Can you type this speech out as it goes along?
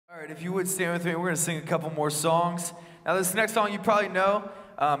All right, if you would stand with me, we're going to sing a couple more songs. Now, this next song you probably know,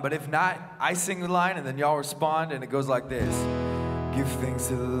 but if not, I sing the line and then y'all respond, and it goes like this. Give thanks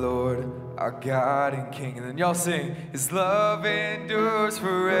to the Lord, our God and King. And then y'all sing, His love endures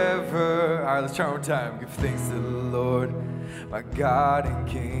forever. All right, let's try one more time. Give thanks to the Lord, my God and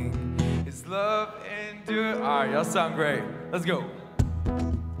King. His love endures. All right, y'all sound great. Let's go.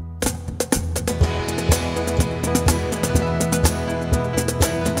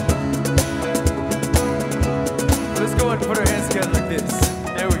 Let's go and put our hands together like this.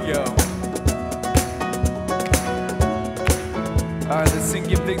 There we go. All right, let's sing,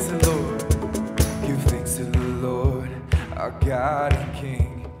 give thanks to the Lord. Give thanks to the Lord, our God and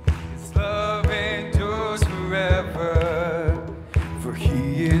King. His love endures forever. For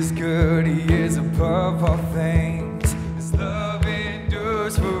He is good, He is above all things. His love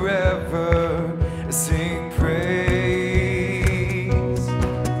endures forever. Sing praise.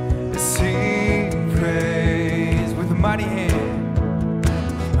 Sing praise with a mighty hand.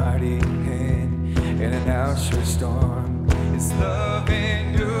 Mighty hand and an outstretched arm. His love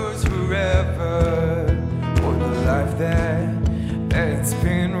endures forever. For the life that's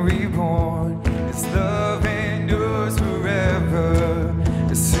been reborn. His love endures forever.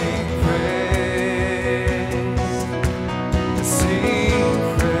 Sing praise. Sing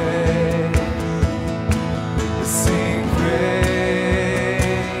praise. Sing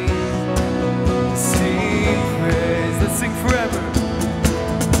praise. Sing praise. Let's sing forever.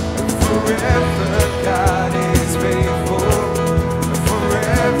 Forever God is faithful.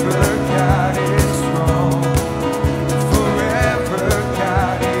 Forever God is strong. Forever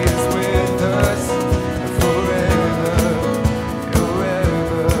God is with us. Forever,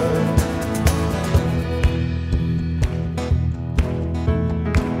 forever.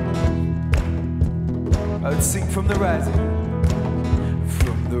 Let's sing from the rising.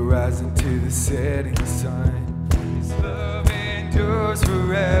 From the rising to the setting sun. His love endures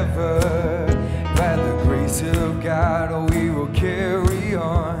forever. By the grace of God, oh, we will carry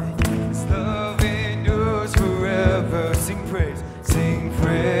on. His love endures forever. Sing praise, sing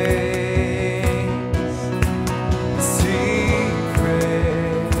praise, sing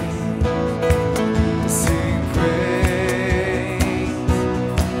praise, sing praise,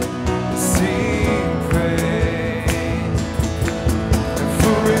 sing praise.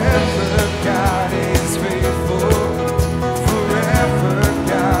 Forever God is faithful. Forever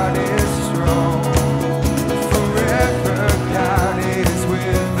God is strong. Forever God is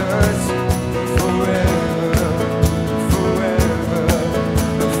with us. Forever, forever.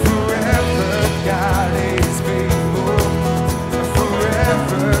 Forever God is faithful.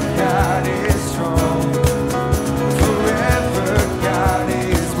 Forever God is strong. Forever God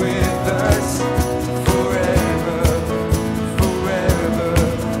is with us. Forever, forever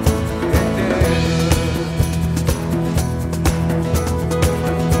and ever.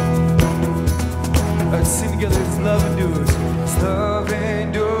 Let's sing together. His love endures. His love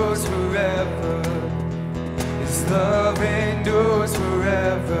endures forever. His love endures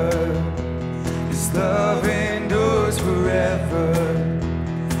forever. His love endures forever.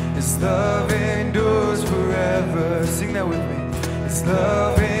 His love endures forever. Sing that with me. His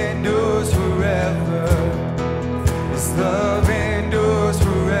love endures forever. His love